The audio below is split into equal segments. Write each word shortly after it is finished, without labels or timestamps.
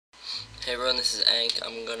Hey everyone, this is Ank.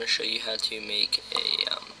 I'm going to show you how to make a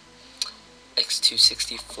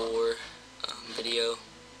x264 video.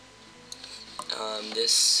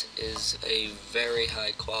 This is a very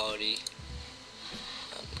high quality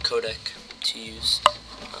codec to use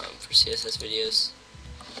for CSS videos.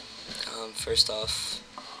 First off,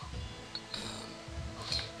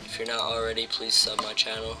 if you're not already, please sub my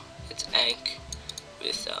channel. It's Ank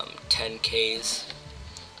with 10 Ks,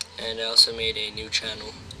 and I also made a new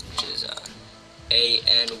channel, which is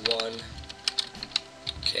AN1KIFYY,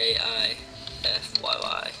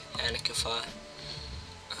 Anikify.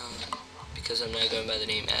 Because I'm not going by the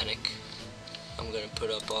name Anik, I'm going to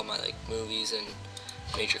put up all my movies and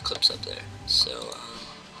major clips up there. So,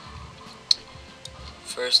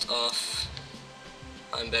 first off,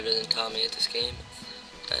 I'm better than Tommy at this game,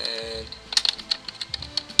 and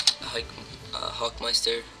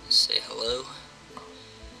Hawkmeister, say hello,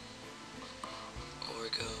 or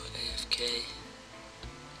go AFK.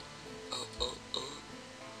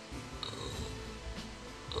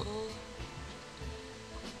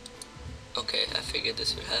 Okay, I figured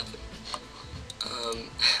this would happen.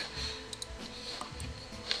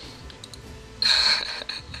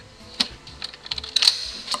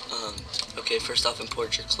 Okay, first off,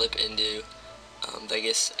 import your clip into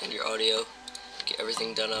Vegas and your audio. Get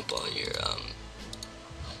everything done up, all your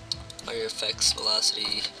effects,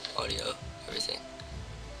 velocity, audio, everything.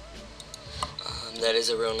 That is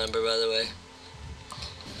a real number, by the way.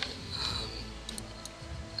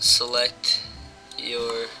 Select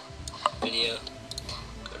your video,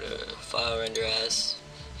 go to File, Render As.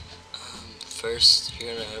 First,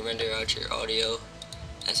 you're going to render out your audio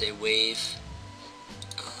as a wave.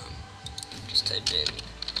 Just type in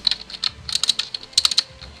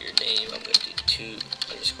your name. I'm going to do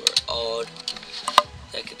TUT_odd.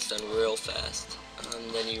 That gets done real fast.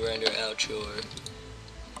 Then you render out your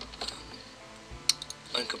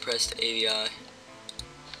uncompressed AVI.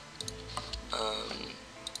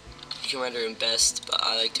 You can render in best, but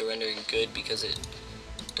I like to render in good because it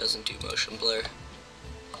doesn't do motion blur.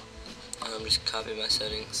 Just copy my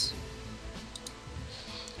settings,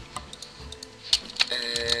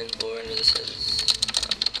 and we'll render this as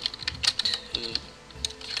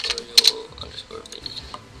tutorial_vid.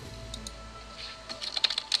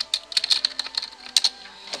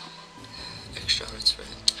 Extra hearts for it.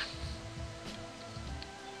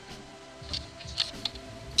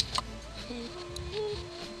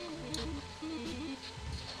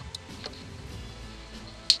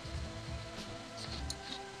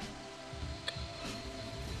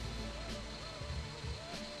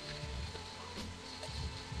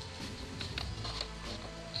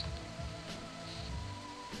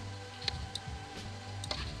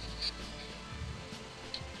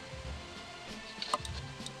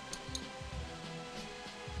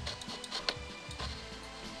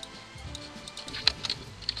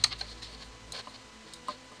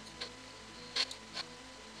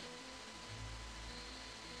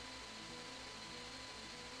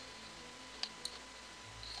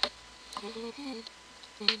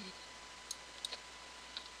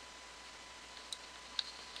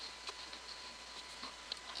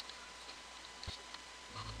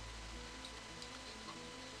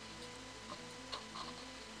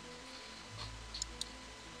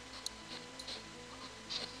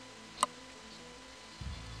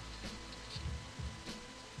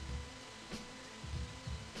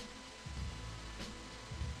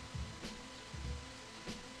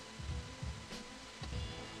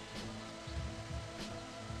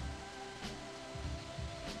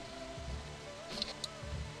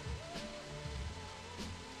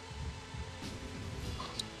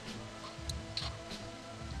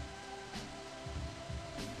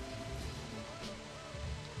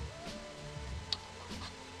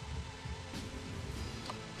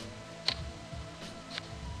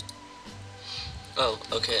 Oh,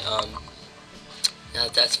 okay, now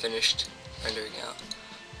that that's finished rendering out,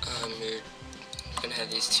 you're gonna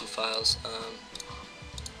have these two files, oh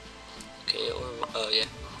yeah, here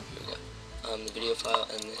we go, the video file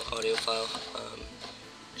and the audio file.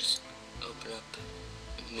 Just open up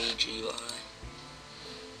MeGUI.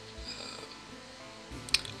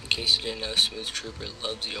 In case you didn't know, Smooth Trooper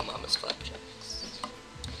loves Yo Mama's Flapjacks.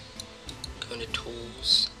 Go into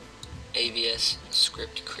Tools, AVS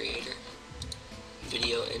Script Creator,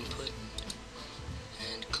 Video Input,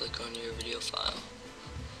 and click on your video file.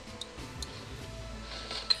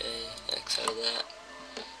 Okay, X out of that.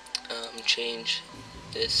 Change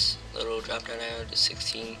this little drop down arrow to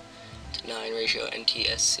 16:9 ratio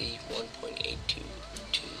NTSC 1.822.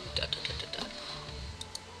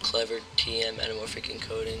 Clever TM anamorphic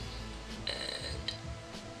encoding, and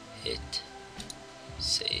hit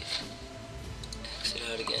save. Exit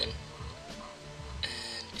out again.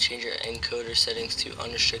 And change your encoder settings to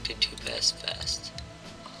unrestricted 2-pass fast.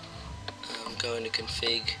 Go into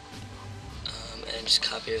config and just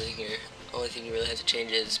copy everything here. Only thing you really have to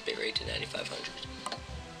change is bitrate to 9500.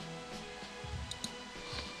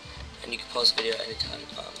 And you can pause the video at any time.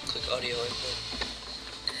 Click audio input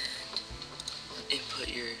and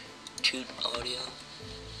input your TUT audio.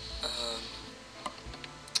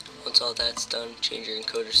 Once all that's done, change your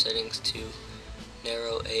encoder settings to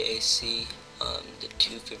narrow AAC, the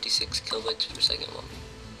 256 kilobytes per second one,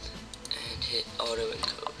 and hit auto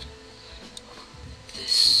encode.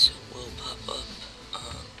 This will pop up.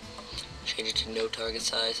 Change it to no target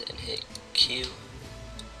size and hit Q.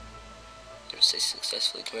 It'll say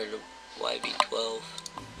successfully converted to YV12.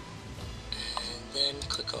 And then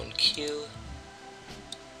click on Q.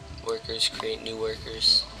 Workers, create new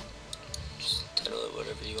workers. Just title it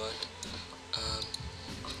whatever you want.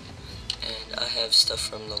 And I have stuff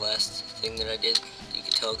from the last thing that I did. You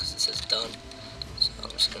can tell because it says done. So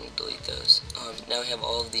I'm just going to delete those. Now we have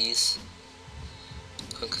all of these.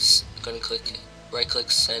 Going to click, right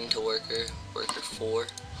click send to worker 4.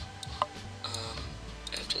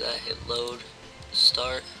 After that hit load,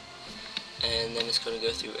 start, and then it's going to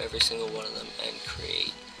go through every single one of them and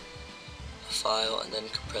create a file and then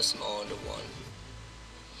compress them all into one.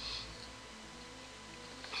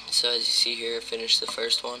 So as you see here, I finished the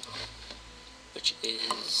first one, which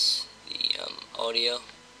is the audio,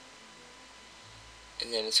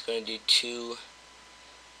 and then it's going to do 2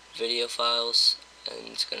 video files,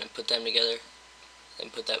 and it's going to put them together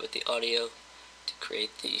and put that with the audio to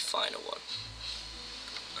create the final one.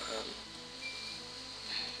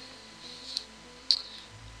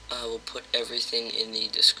 I will put everything in the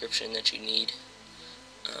description that you need.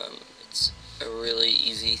 It's a really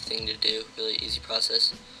easy thing to do, really easy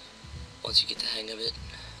process once you get the hang of it.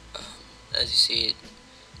 As you see, it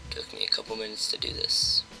took me a couple minutes to do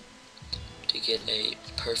this, to get a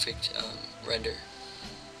perfect render.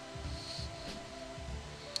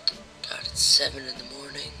 God, it's 7 in the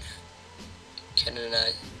morning. Ken and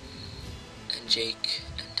I, and Jake,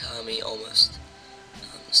 and Tommy almost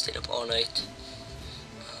stayed up all night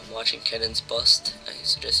watching Kennan's bust. I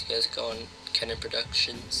suggest you guys go on Kenan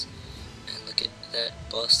Productions and look at that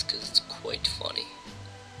bust because it's quite funny.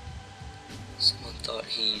 Someone thought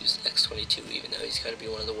he used x264 even though he's got to be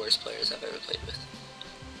one of the worst players I've ever played with.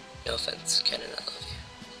 No offense, Kenan, I love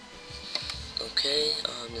you. Okay,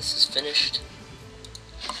 this is finished,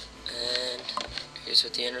 and here's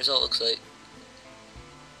what the end result looks like.